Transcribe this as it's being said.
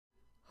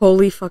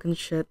Holy fucking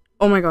shit.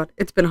 Oh my god,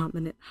 it's been a hot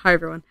minute. Hi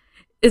everyone.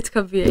 It's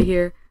Cubva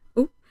here.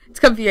 Oh, it's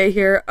Cubva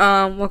here.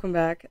 Welcome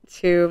back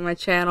to my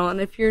channel. And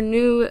if you're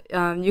new,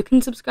 you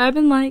can subscribe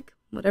and like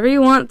whatever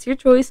you want. It's your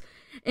choice.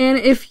 And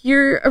if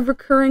you're a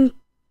recurring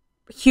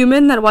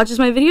human that watches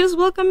my videos,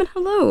 welcome and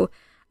hello.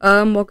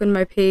 Welcome to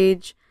my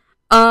page.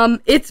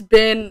 It's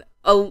been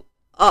a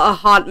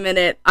hot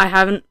minute. I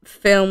haven't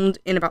filmed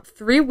in about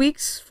 4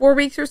 weeks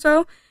or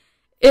so.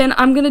 And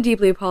I'm gonna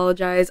deeply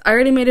apologize. I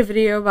already made a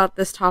video about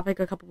this topic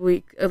a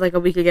week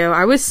ago.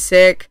 I was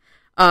sick,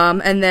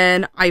 and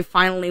then I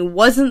finally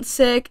wasn't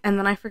sick, and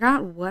then I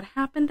forgot what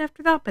happened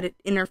after that, but it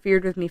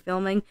interfered with me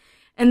filming.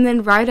 And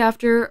then right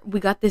after, we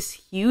got this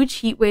huge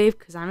heat wave,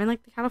 because I'm in,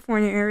 like, the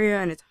California area,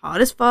 and it's hot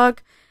as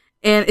fuck.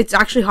 And it's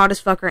actually hot as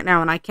fuck right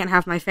now, and I can't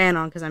have my fan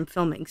on because I'm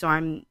filming, so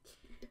I'm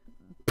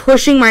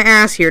pushing my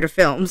ass here to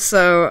film.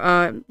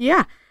 So,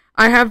 yeah.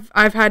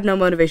 I've had no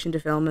motivation to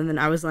film, and then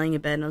I was laying in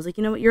bed, and I was like,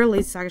 you know what, you're a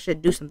lazy sack of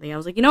shit, do something. I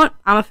was like, you know what,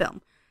 I'm a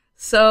film.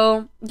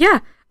 So,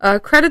 yeah,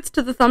 credits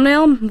to the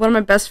thumbnail. One of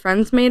my best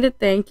friends made it,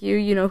 thank you.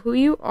 You know who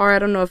you are. I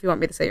don't know if you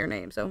want me to say your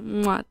name, so,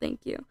 mwah,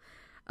 thank you.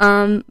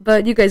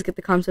 But you guys get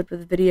the concept of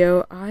the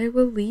video. I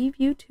will leave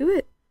you to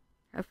it.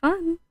 Have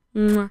fun.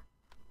 Mwah.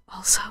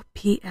 Also,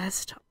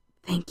 P.S.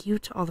 Thank you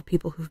to all the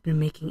people who've been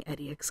making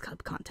Eddie X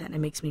Cub content. It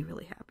makes me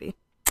really happy.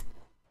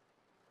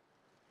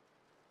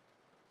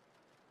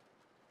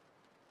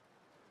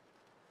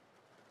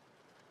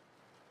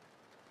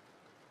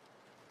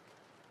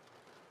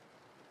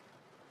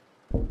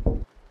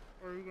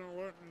 Are you gonna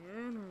let me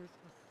in, or are you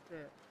supposed to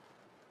sit?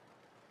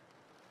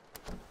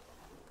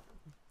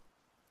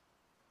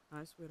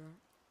 Hi, sweetheart.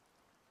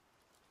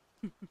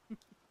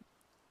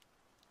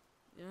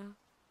 Yeah?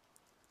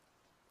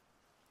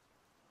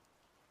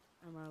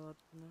 Am I allowed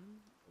to come in,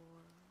 or...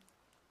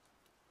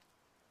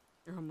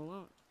 You're home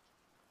alone?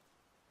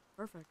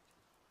 Perfect.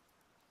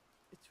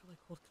 It's really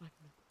cold, can I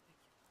come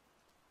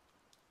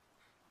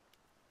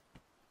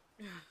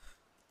in? Thank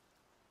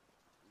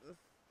you.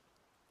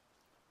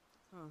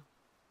 Huh.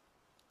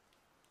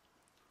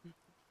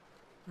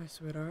 Hi,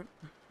 sweetheart.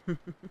 Come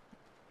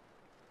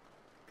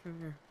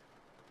here.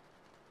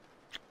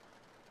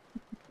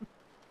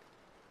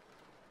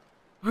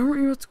 Why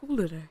weren't you at school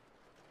today?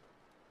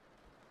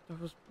 I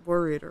was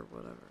worried or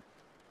whatever.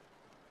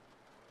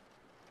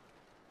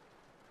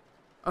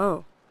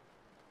 Oh.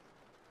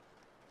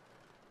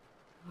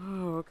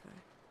 Oh, okay.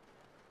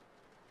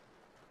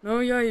 No,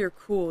 yeah, you're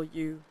cool.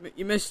 You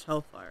missed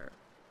Hellfire.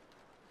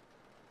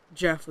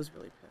 Jeff was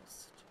really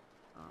pissed.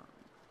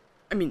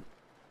 I mean,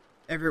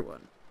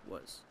 everyone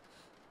was.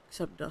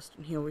 Except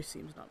Dustin, he always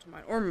seems not to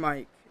mind. Or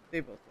Mike, they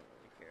both don't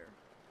really care.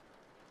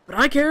 But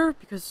I care,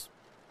 because,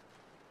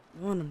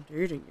 one, I'm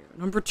dating you.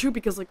 Number two,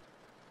 because, like,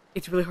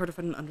 it's really hard to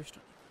find an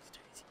understudy these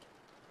days.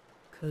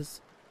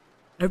 Because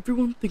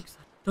everyone thinks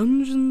that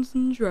Dungeons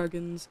and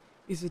Dragons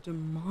is a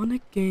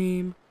demonic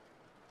game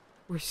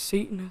where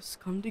Satanists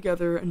come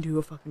together and do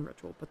a fucking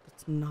ritual, but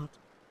that's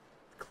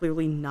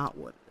clearly not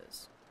what it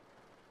is.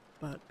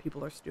 But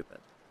people are stupid.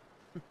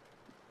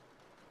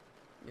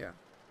 Yeah.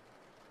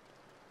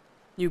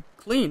 You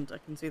cleaned, I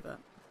can see that.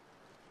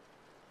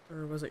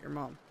 Or was it your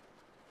mom?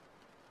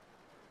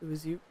 It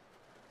was you?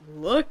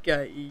 Look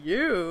at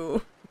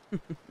you!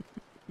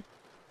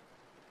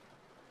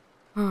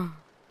 I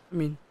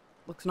mean,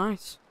 looks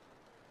nice.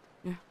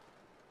 Yeah.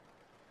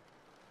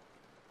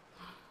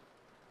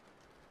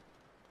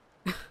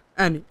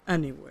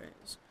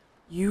 Anyways,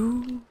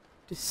 you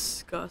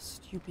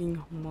discussed you being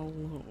home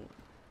alone.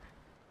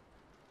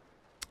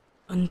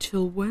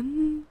 Until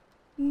when?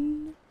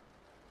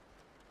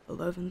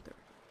 11:30.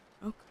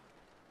 Okay.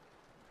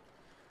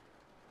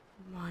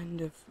 Mind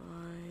if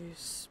I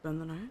spend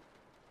the night?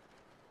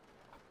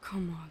 Oh,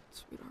 come on,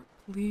 sweetheart,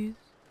 please.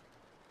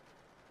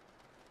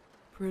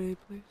 Pretty,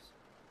 please.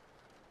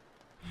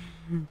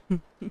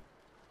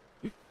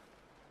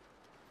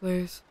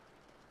 Please.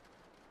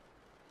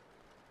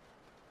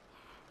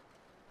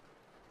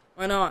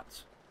 Why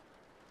not?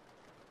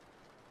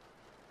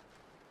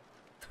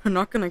 They're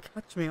not gonna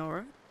catch me,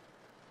 alright?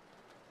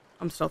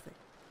 I'm stealthy.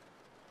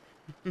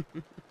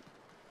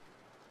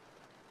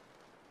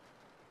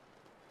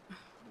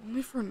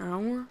 Only for an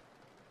hour?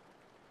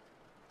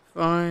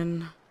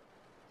 Fine.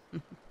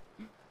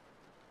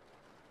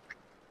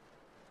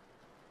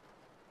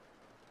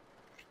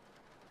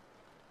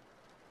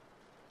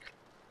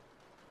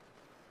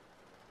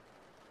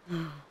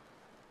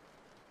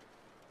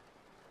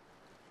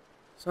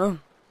 So,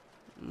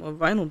 what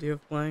vinyl do you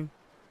have playing?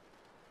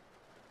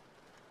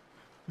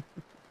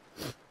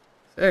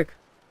 Sick.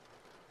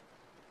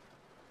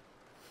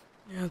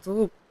 Yeah, it's a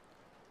little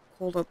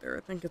cold out there. I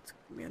think it's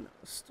gonna be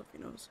a stuffy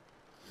nose.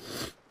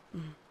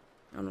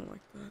 I don't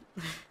like that.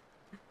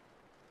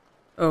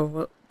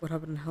 Oh, what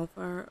happened in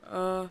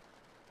Hellfire?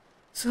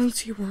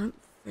 Since you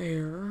weren't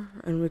there,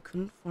 and we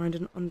couldn't find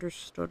an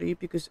understudy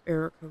because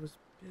Erica was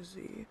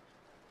busy,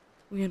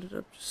 we ended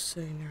up just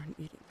sitting there and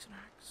eating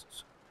snacks.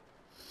 So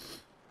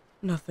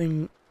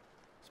nothing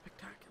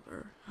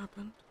spectacular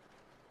happened.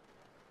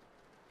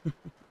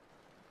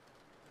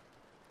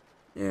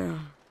 Yeah,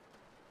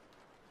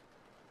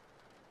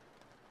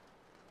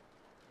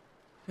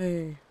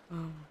 Hey,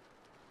 can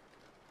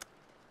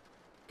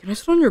I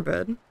sit on your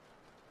bed?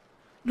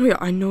 No, yeah,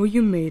 I know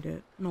you made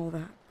it and all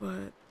that,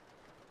 but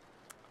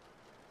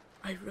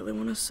I really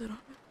want to sit on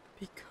it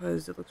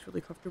because it looks really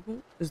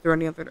comfortable. Is there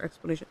any other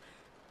explanation?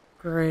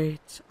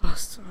 Great.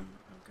 Awesome.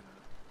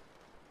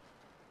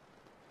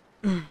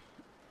 I'm gonna...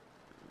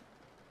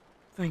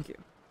 Thank you.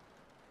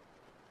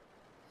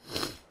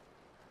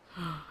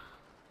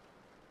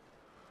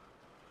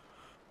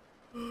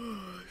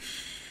 Oh,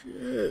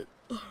 shit.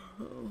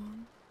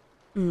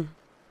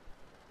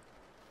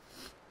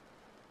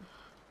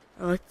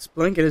 I like this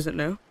blanket, is it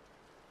new?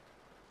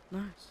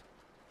 Nice.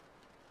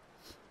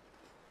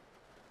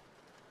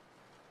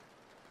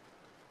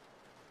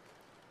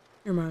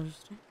 Your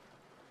Majesty,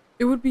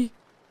 it would be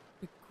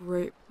a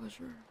great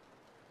pleasure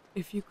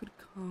if you could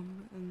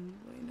come and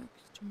lay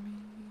next to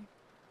me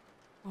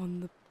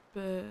on the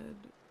bed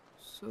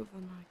so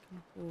then I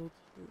can hold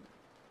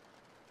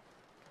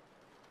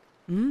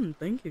you.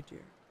 Thank you,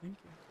 dear. Thank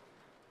you.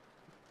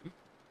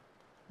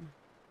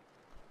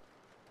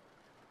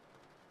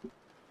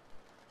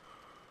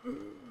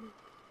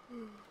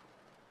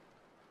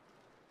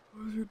 How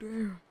was your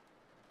day?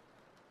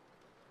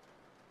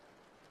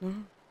 No?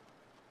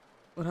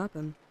 What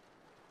happened?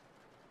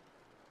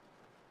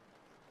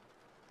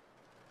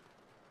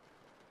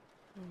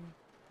 Oh,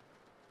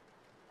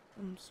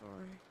 I'm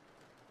sorry.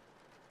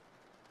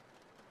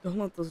 Don't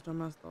let those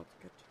dumbass thoughts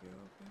get to you,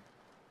 okay?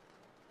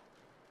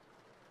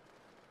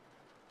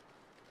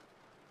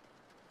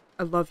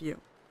 I love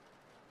you.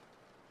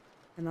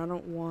 And I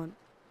don't want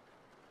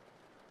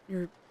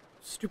your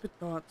stupid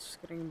thoughts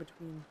getting in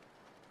between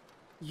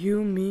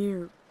you, me,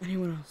 or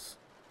anyone else.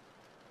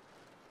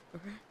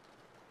 Okay?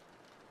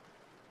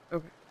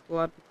 Okay. Well,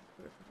 I'd be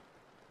clear.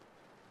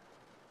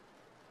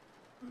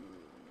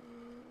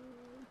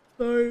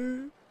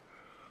 Sorry.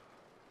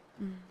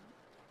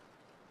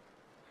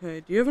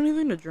 Hey, do you have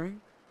anything to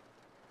drink?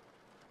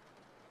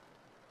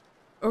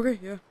 Okay,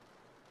 yeah.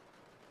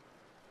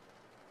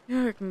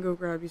 Yeah, I can go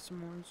grab you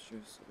some orange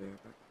juice. I'll be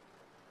right back.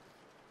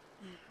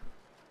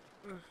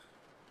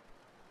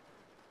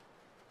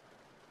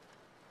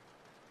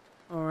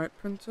 Alright,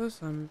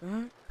 princess, I'm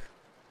back.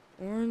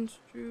 Orange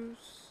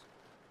juice.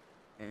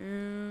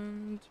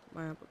 And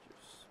my apple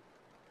juice.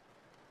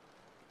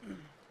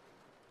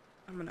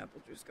 I'm an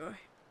apple juice guy.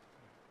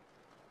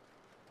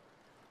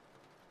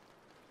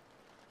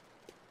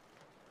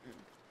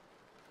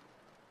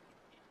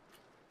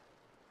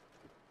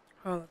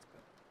 Oh, that's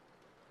good.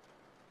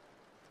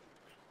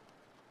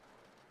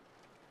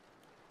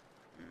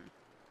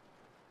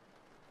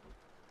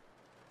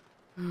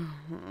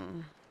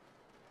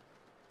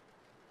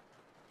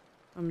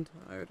 I'm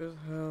tired as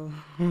hell.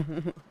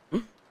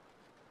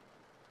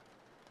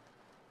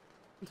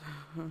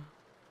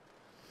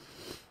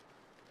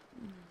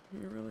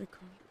 You're really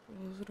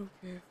comfortable. Is it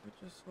okay if I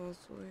just fall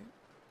asleep?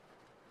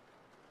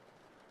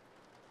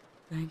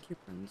 Thank you,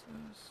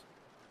 princess.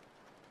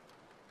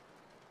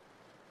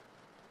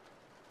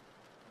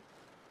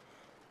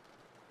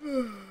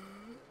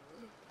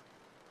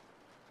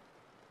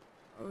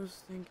 I was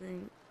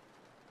thinking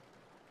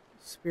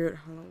Spirit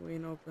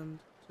Halloween opened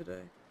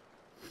today.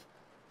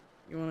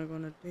 You wanna go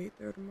on a date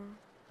there tomorrow?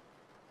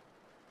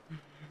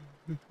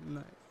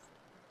 Nice.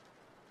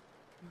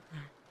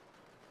 Okay.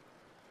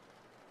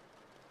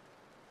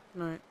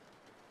 Night.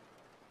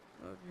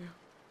 Love you.